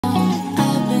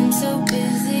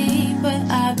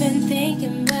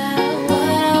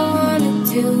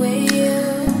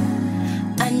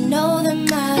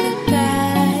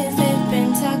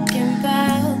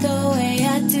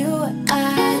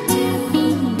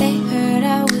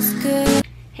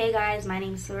Hey guys, my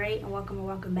name is Saray and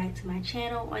welcome back to my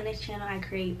channel. On this channel I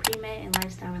create pre-med and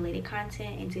lifestyle related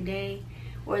content, and today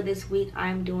or this week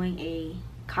I'm doing a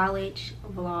college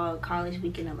vlog, college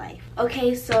weekend of life.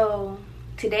 Okay, so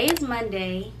today is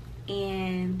Monday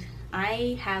and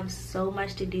I have so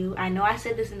much to do. I know I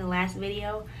said this in the last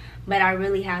video, but I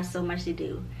really have so much to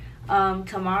do.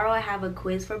 Tomorrow I have a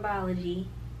quiz for biology.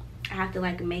 I have to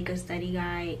make a study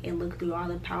guide and look through all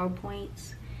the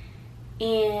PowerPoints.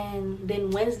 And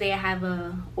then Wednesday I have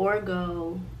a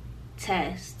orgo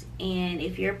test, and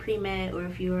if you're pre-med or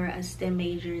if you're a STEM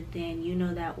major, then you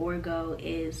know that orgo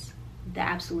is the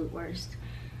absolute worst.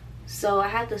 So I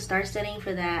have to start studying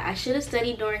for that. I should have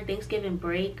studied during Thanksgiving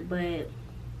break, but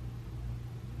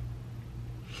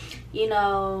you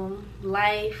know,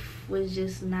 life was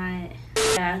just not.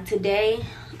 Yeah, today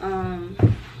I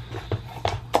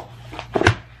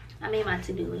made my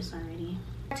to-do list already.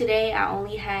 Today I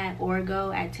only had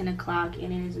orgo at 10 o'clock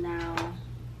and it is now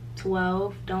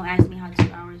 12. Don't ask me how 2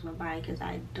 hours went by because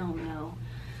I don't know.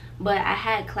 But I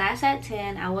had class at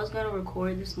 10. I was going to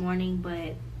record this morning,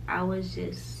 but I was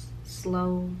just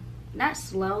not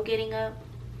slow getting up.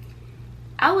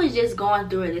 I was just going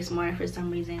through it this morning for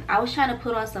some reason. I was trying to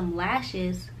put on some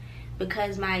lashes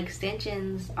because my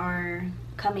extensions are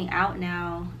coming out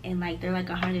now, and they're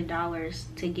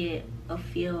 $100 to get a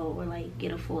feel or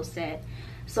get a full set.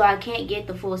 So I can't get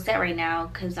the full set right now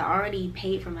because I already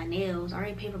paid for my nails, I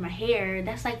already paid for my hair.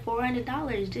 That's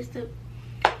 $400 just to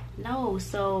no.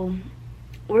 So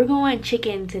we're going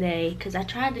chicken today because I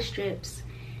tried the strips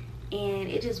and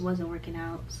it just wasn't working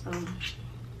out. So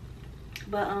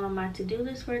but my to-do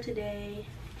list for today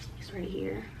is right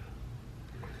here.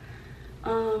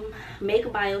 Make a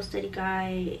bio study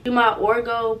guide, do my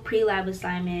orgo pre-lab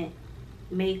assignment,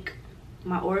 make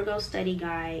my orgo study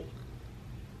guide,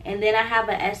 and then I have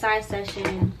a SI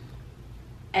session.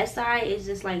 SI is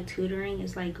just tutoring.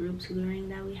 It's group tutoring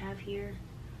that we have here.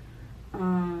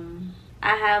 I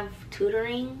have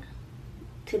tutoring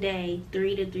today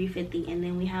 3 to 3:50, and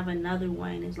then we have another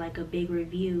one. It's a big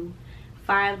review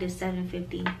 5 to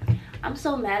 7:50. I'm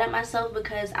so mad at myself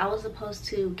because I was supposed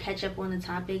to catch up on the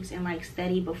topics and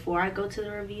study before I go to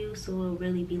the review, so it'll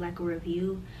really be a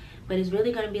review, but it's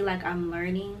really going to be I'm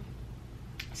learning.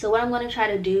 So what I'm going to try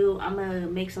to do, I'm going to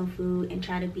make some food and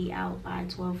try to be out by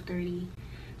 12:30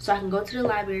 so I can go to the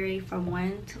library from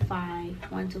 1 to 5,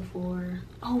 1 to 4.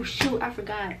 Oh shoot, I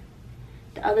forgot.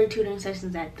 The other tutoring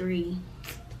session's at 3.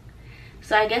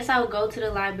 So I guess I'll go to the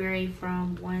library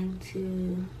from 1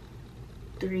 to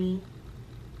 3.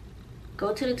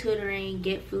 Go to the tutoring,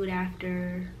 get food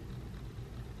after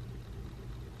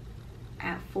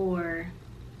at 4.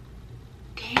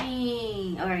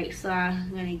 Dang. Alright, so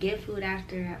I'm gonna get food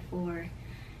after at 4,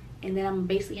 and then I'm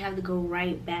basically have to go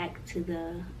right back to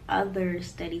the other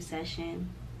study session,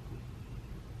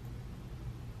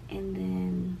 and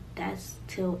then that's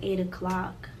till 8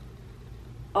 o'clock.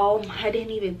 Oh, I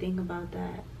didn't even think about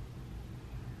that.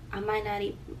 I might not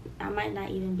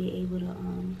even be able to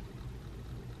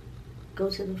go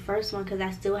to the first one because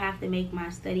I still have to make my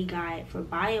study guide for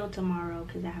bio tomorrow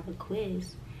because I have a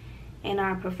quiz, and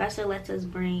our professor lets us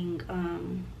bring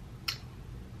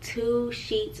 2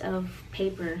 sheets of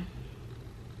paper.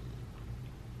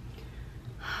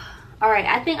 All right,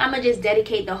 I think I'm gonna just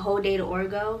dedicate the whole day to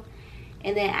orgo,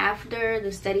 and then after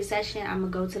the study session I'm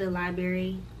gonna go to the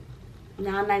library.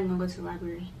 No, I'm not even gonna go to the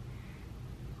library.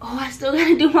 Oh, I still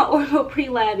gotta do my orgo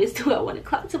pre-lab. It's due at 1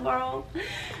 o'clock tomorrow.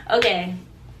 Okay,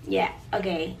 yeah,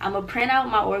 okay. I'm gonna print out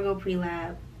my orgo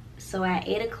pre-lab. So at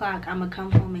 8 o'clock, I'm gonna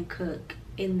come home and cook.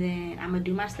 And then I'm gonna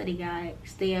do my study guide,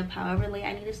 stay up however late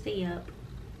I need to stay up.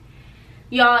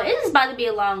 Y'all, it is about to be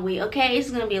a long week, okay? It's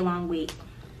gonna be a long week.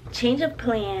 Change of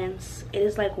plans. It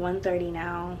is 1:30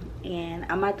 now. And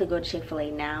I'm about to go to Chick-fil-A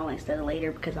now instead of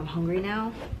later because I'm hungry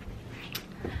now.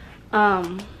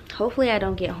 Hopefully I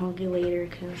don't get hungry later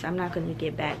because I'm not gonna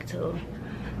get back till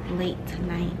late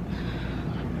tonight.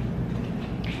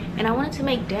 And I wanted to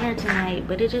make dinner tonight,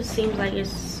 but it just seems like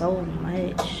it's so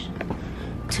much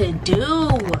to do.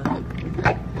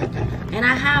 And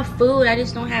I have food, I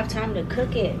just don't have time to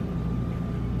cook it.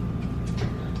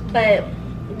 But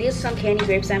these are some candy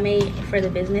grapes I made for the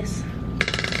business.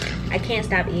 I can't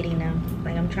stop eating them.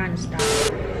 I'm trying to stop.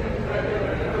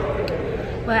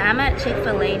 But I'm at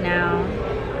Chick-fil-A now.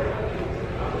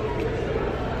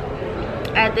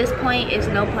 At this point, it's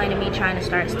no point in me trying to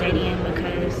start studying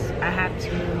because I have to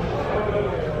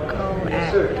go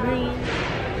at 3.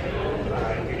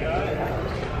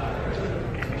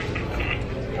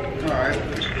 Alright.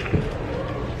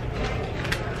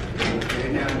 Okay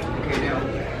now.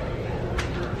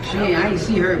 Shit, I ain't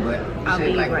see her, but I'll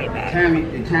be like, right back.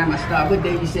 The time I start, what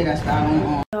day you said I start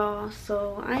on? Y'all,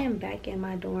 so I am back in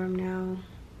my dorm now.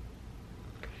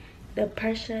 The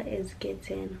pressure is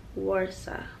getting worse.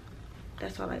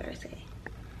 That's all I gotta say.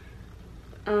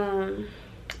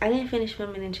 I didn't finish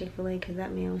filming in Chick-fil-A because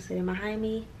that man was sitting behind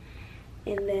me.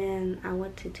 And then I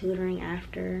went to tutoring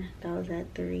after. That was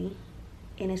at 3.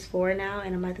 And it's 4 now,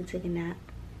 and I'm about to take a nap.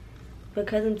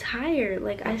 Because I'm tired.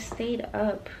 Like, I stayed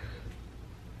up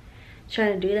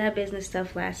trying to do that business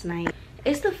stuff last night.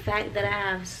 It's the fact that I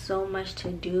have so much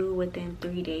to do within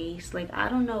 3 days. Like, I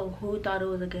don't know who thought it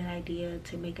was a good idea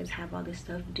to make us have all this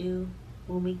stuff due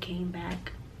when we came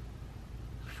back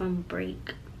from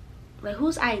break. Like,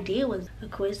 whose idea was a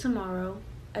quiz tomorrow,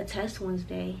 a test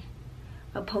Wednesday,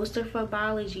 a poster for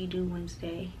biology due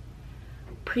Wednesday,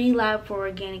 pre-lab for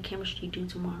organic chemistry due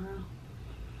tomorrow.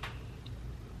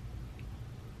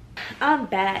 I'm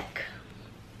back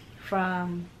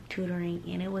from tutoring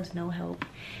and it was no help.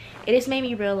 It just made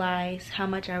me realize how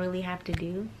much I really have to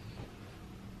do.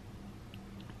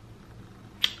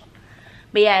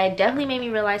 But yeah, it definitely made me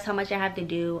realize how much I have to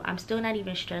do. I'm still not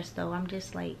even stressed though. I'm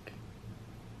just like,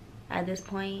 at this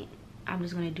point, I'm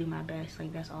just gonna do my best.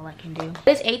 Like, that's all I can do.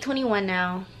 It's 8:21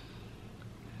 now.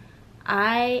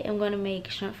 I am gonna make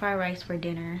shrimp fried rice for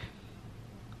dinner.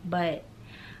 But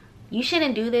you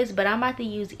shouldn't do this, but I'm about to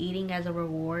use eating as a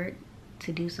reward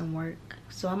to do some work.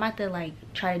 So I'm about to like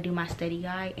try to do my study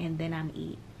guide and then I'm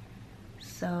eat.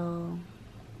 So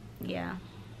yeah.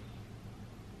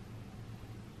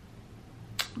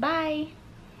 Bye.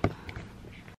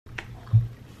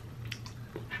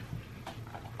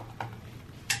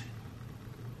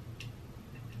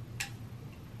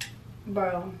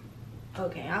 Bro,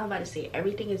 okay, I was about to say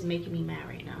everything is making me mad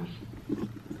right now.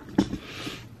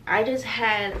 I just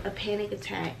had a panic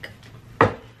attack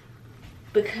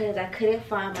because I couldn't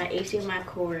find my HDMI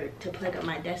cord to plug up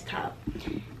my desktop.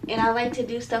 And I like to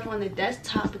do stuff on the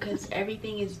desktop because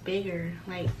everything is bigger.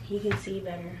 Like, you can see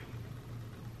better.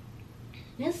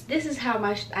 This is how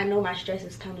I know my stress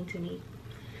is coming to me.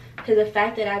 Because the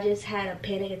fact that I just had a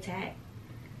panic attack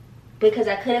because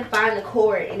I couldn't find the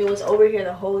cord and it was over here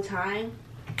the whole time.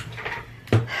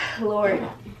 Lord,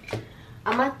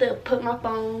 I'm about to put my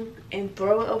phone and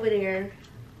throw it over there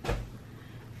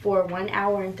for 1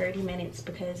 hour and 30 minutes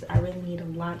because I really need to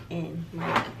lock in.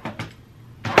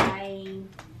 Like,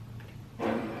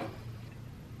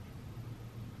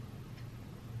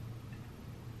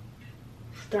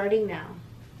 starting now.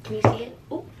 Can you see it?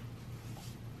 Ooh.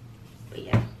 But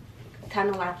yeah,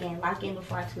 time to lock in. Lock in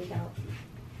before I tweak out.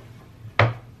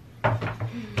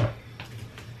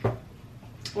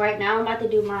 Right now I'm about to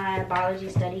do my biology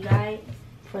study guide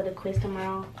for the quiz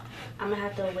tomorrow. I'm gonna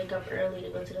have to wake up early to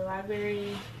go to the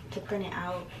library to print it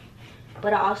out,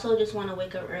 but I also just want to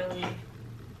wake up early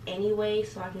anyway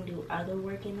so I can do other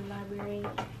work in the library.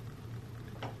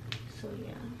 So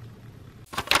yeah.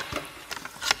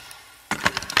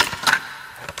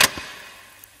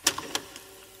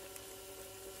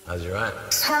 How's your aunt?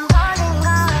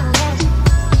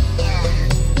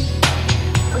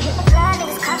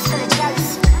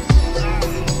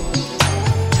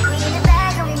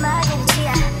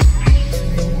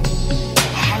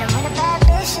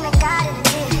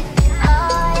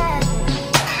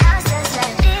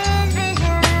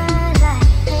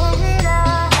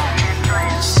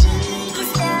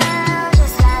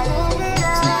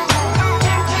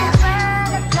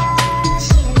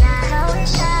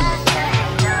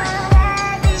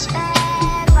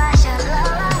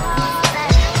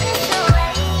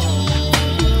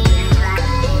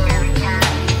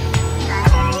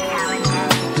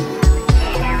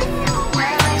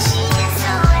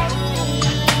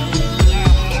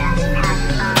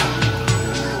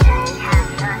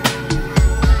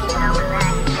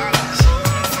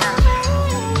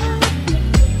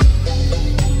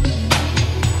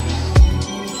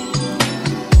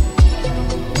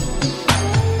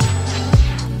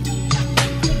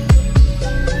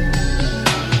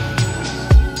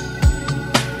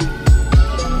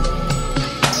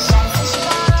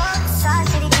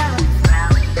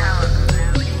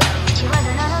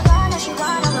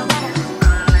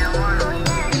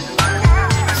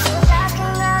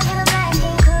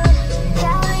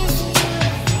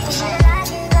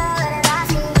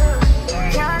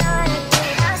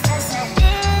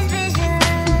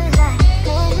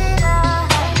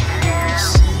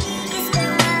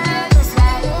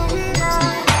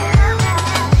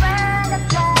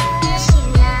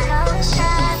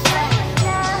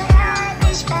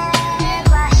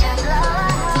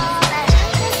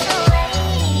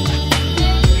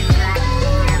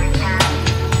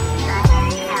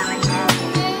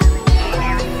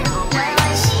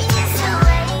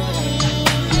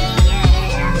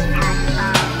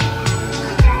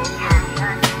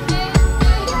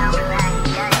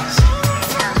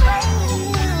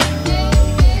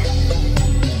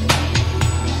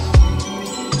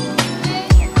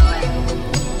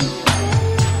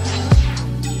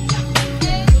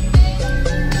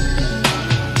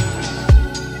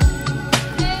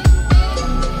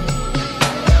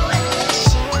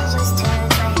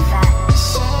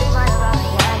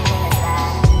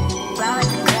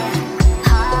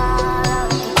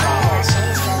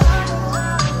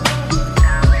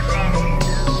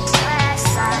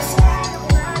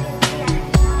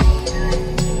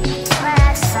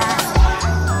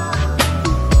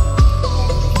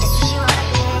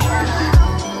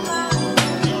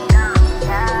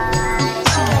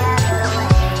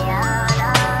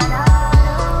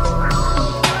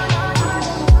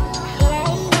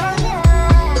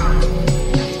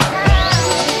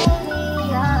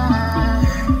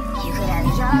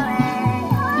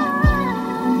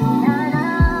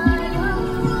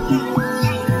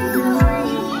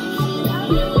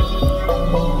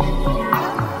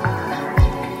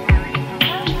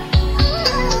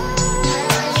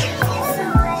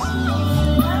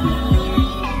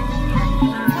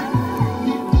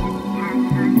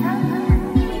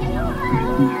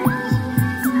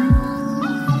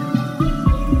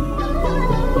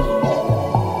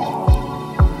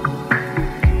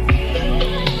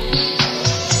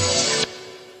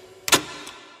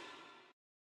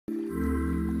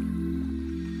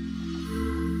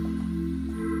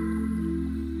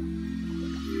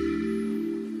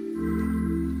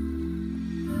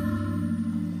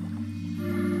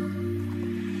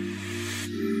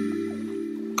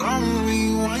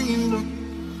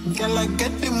 Girl, I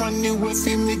get the money with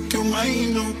you, make you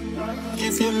mine, oh.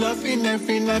 If you're loving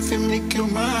every night, it make you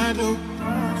mad, oh.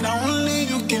 Now only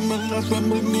you give me love and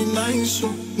make me nice, oh,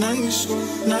 nice, oh,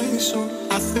 nice, oh.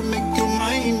 I feel make you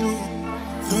mine, oh.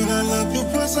 But I love you,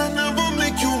 plus I never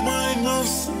make you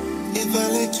minus. If I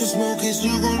let you smoke it,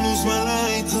 you gon' lose my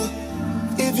lighter.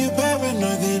 If you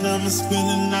paranoid, then I'ma spend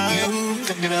the night.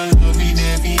 Thinking I love you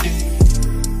every day.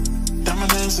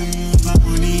 Diamond dancing with my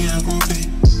money, I go pay.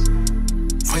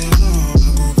 For your love,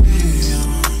 I go pay.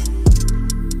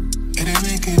 It ain't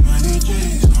making my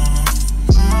DJs.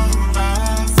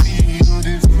 I feel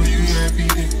this for you every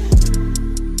day.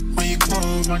 When you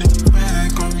call, run it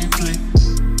back on replay.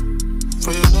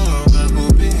 For your love, I go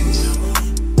pay.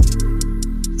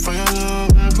 For your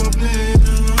love, I go play.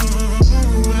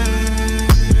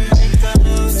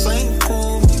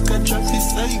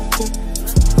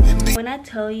 When I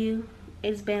tell you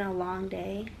it's been a long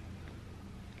day,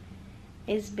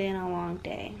 it's been a long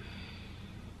day.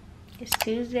 It's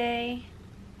Tuesday.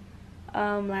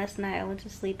 Last night I went to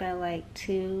sleep at like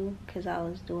 2 because I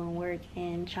was doing work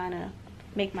and trying to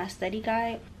make my study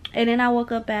guide. And then I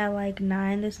woke up at like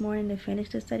 9 this morning to finish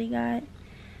the study guide.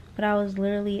 But I was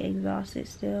literally exhausted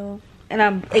still. And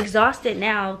I'm exhausted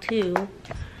now too.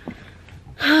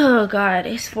 Oh God,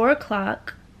 it's 4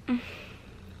 o'clock.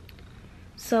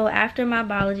 So after my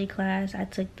biology class,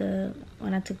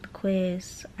 when I took the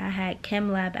quiz, I had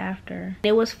chem lab after.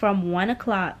 It was from 1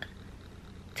 o'clock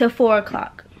to 4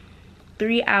 o'clock.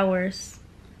 3 hours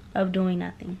of doing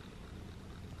nothing.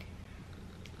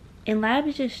 And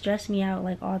lab just stressed me out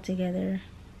like altogether.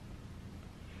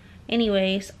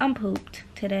 Anyways, I'm pooped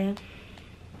today.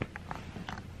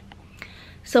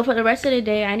 So for the rest of the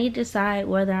day, I need to decide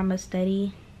whether I'm gonna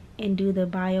study and do the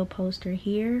bio poster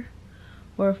here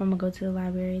or if I'm gonna go to the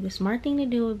library. The smart thing to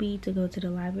do would be to go to the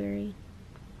library.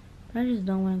 But I just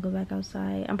don't want to go back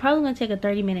outside. I'm probably gonna take a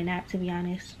 30-minute nap, to be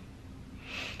honest.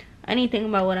 I need to think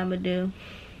about what I'm gonna do.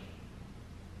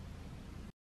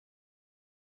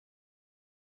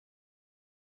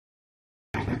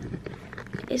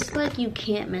 It's like you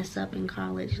can't mess up in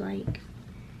college. Like,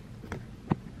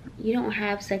 you don't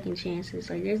have second chances.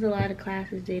 Like, there's a lot of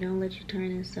classes they don't let you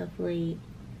turn in stuff late.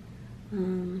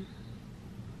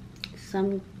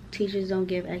 Some teachers don't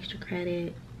give extra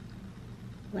credit.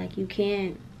 Like, you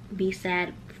can't be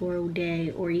sad for a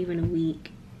day or even a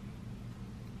week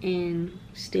and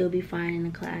still be fine in the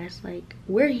class. Like,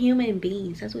 we're human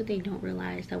beings. That's what they don't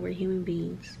realize, that we're human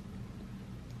beings.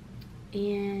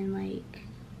 And like,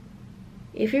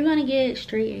 if you're gonna get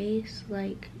straight A's,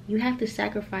 like, you have to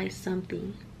sacrifice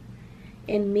something.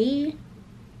 And me,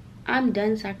 I'm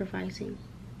done sacrificing.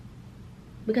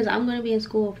 Because I'm gonna be in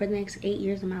school for the next 8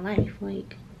 years of my life.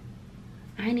 Like,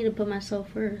 I need to put myself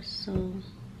first. So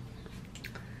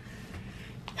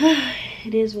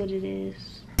it is what it is.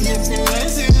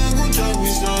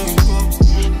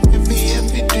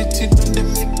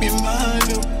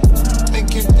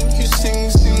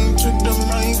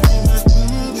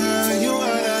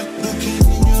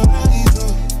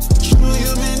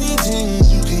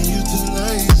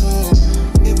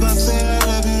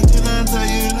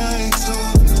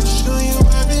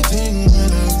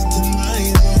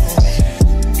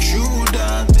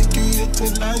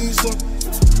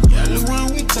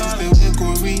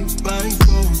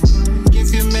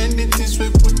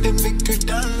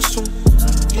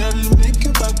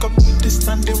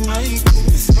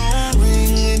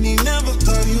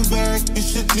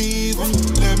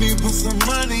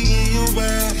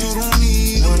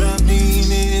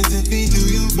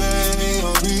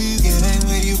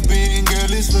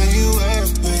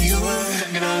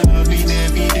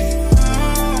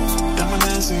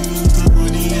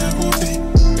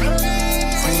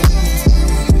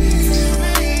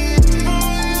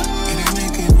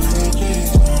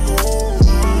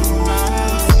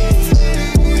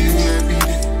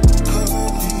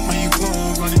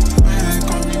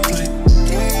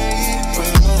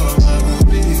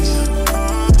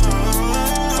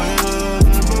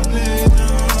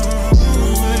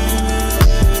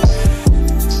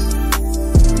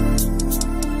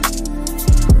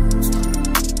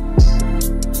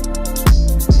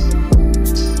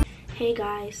 Hey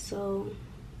guys, so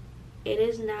it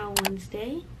is now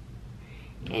Wednesday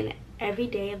and every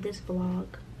day of this vlog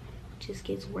just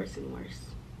gets worse and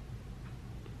worse.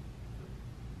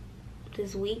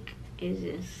 This week is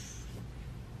just,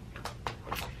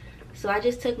 so I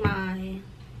just took my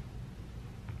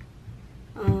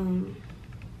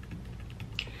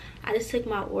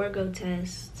orgo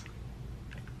test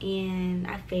and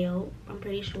I failed, I'm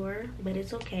pretty sure, but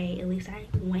it's okay. At least I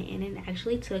went in and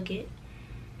actually took it.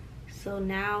 So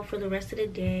now for the rest of the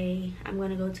day, I'm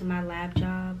gonna go to my lab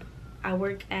job. I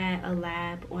work at a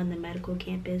lab on the medical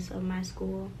campus of my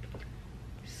school.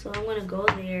 So I'm gonna go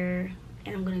there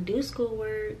and I'm gonna do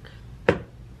schoolwork.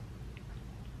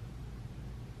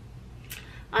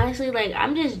 Honestly, like,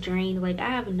 I'm just drained. Like, I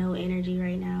have no energy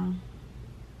right now.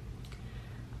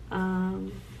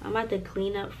 I'm about to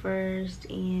clean up first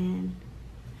and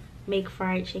make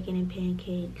fried chicken and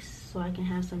pancakes so I can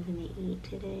have something to eat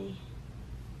today.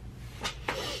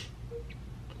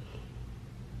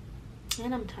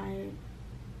 And I'm tired.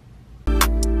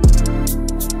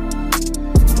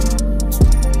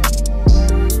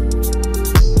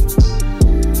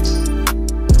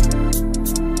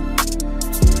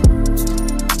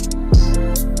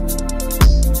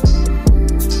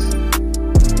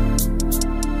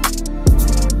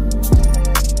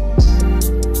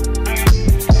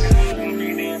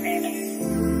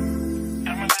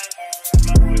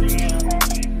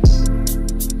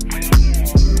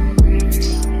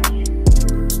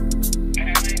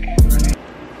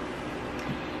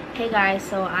 Hey guys,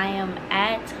 so I am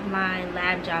at my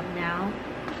lab job now.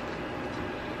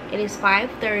 It is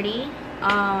 5:30.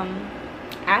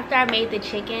 After I made the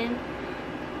chicken,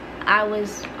 I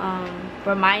was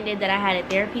reminded that I had a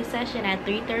therapy session at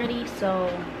 3:30, so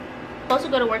I'm supposed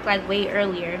to go to work like way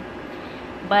earlier,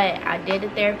 but I did the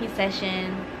therapy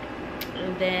session,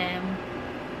 and then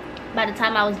by the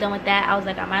time I was done with that, I was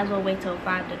like, I might as well wait till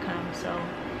 5 to come. So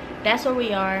that's where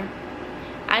we are.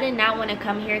 I did not want to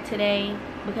come here today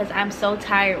because I'm so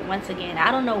tired once again.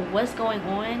 I don't know what's going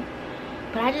on,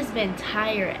 but I just been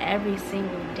tired every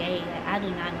single day. Like, I do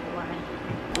not know why.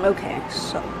 Okay,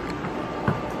 so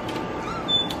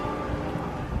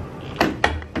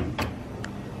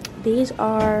these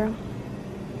are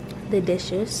the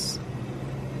dishes.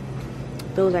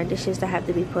 Those are dishes that have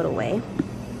to be put away.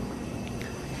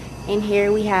 And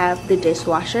here we have the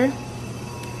dishwasher,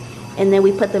 and then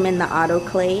we put them in the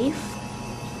autoclave.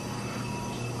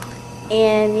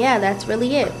 And yeah, that's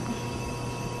really it.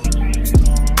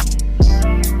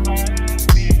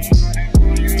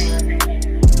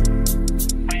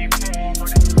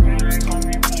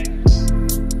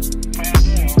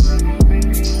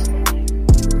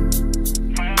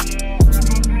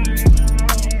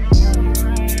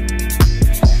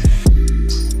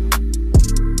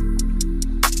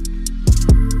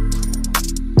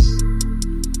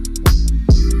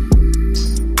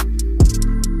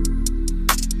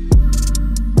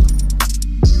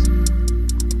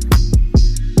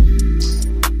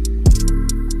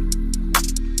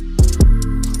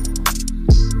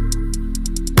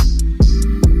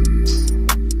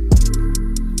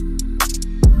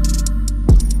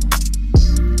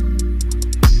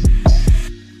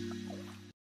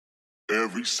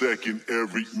 Every second,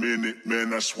 every minute,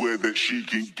 man, I swear that she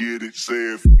can get it. Say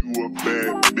if you a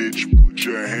bad bitch, put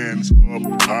your hands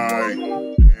up high.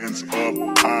 Hands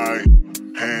up high.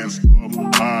 Hands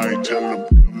up high. Tell them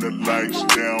dim the lights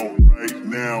down right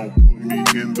now. Put me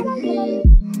in the mood.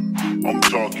 I'm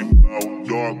talking about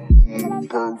dark room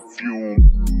perfume.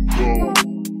 Go,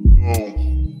 go.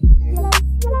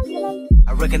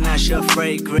 I recognize your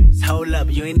fragrance. Hold up,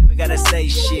 you ain't never gotta say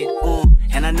shit.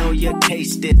 And I know your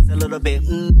taste is a little bit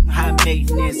high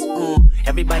maintenance.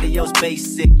 Everybody else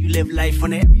basic. You live life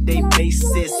on an everyday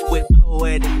basis with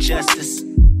poetic justice.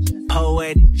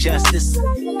 Poetic justice.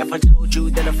 If I told you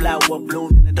that a flower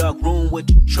bloomed in a dark room,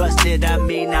 would you trust it? I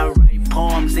mean, I write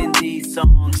poems in these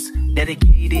songs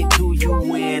dedicated to you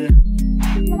when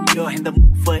you're in the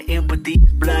mood for empathy.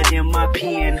 It's blood in my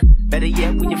pen. Better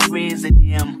yet, when your friends and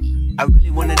them. I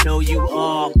really wanna know you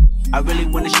all. I really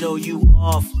wanna show you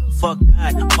off. Fuck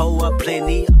that, pour up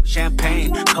plenty of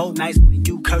champagne. Cold nights when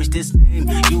you curse this name.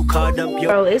 You called up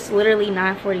your... Bro, it's literally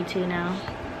 9:42 now.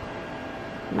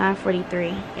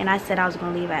 9:43. And I said I was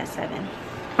gonna leave at 7.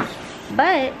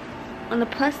 But on the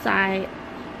plus side,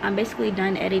 I'm basically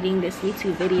done editing this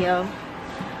YouTube video.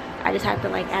 I just have to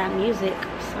like add music.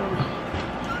 So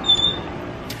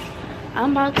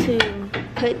I'm about to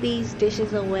put these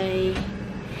dishes away.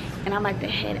 And I'm about to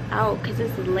head out because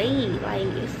it's late. Like,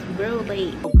 it's real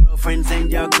late. Girlfriends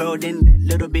and your girl in that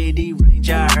little bitty range.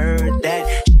 I heard that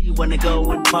she wanna go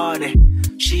and party.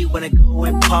 She wanna go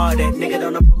and party. Nigga,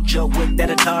 don't approach her with that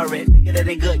Atari. Nigga, that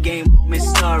ain't good game, home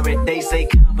is sorry. They say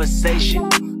conversation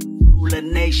rule a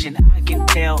nation. I can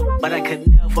tell, but I could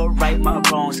never right my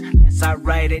wrongs unless I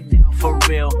write it down for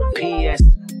real. P.S.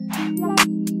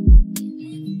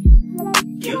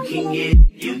 You can get it,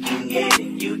 you can get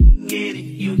it, you can get it,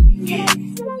 you can get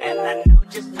it. And I know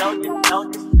just what you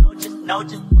want.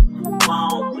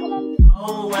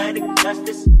 Oh, what a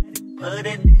justice, put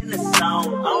it in the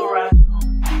song, alright.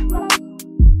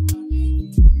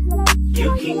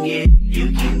 can get it,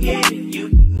 you can get it, you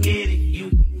can get it, you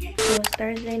can get it. So it's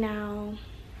Thursday now.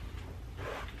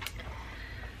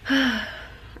 I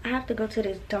have to go to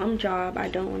this dumb job I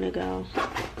don't want to go.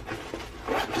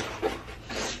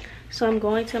 So I'm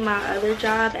going to my other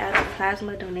job at a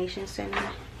plasma donation center.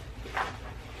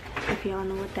 If y'all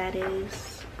know what that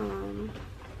is.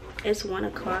 It's 1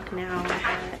 o'clock now. I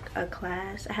had a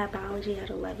class. I had biology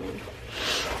at 11.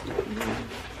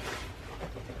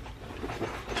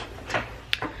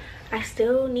 I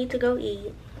still need to go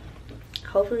eat.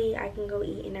 Hopefully I can go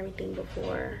eat and everything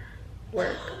before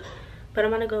work. But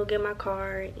I'm gonna go get my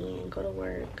car and go to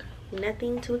work.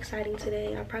 Nothing too exciting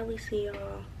today. I'll probably see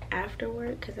y'all after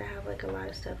work because I have like a lot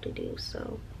of stuff to do.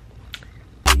 So.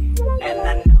 And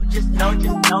I know just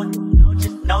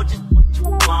what you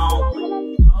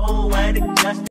want. Oh, where to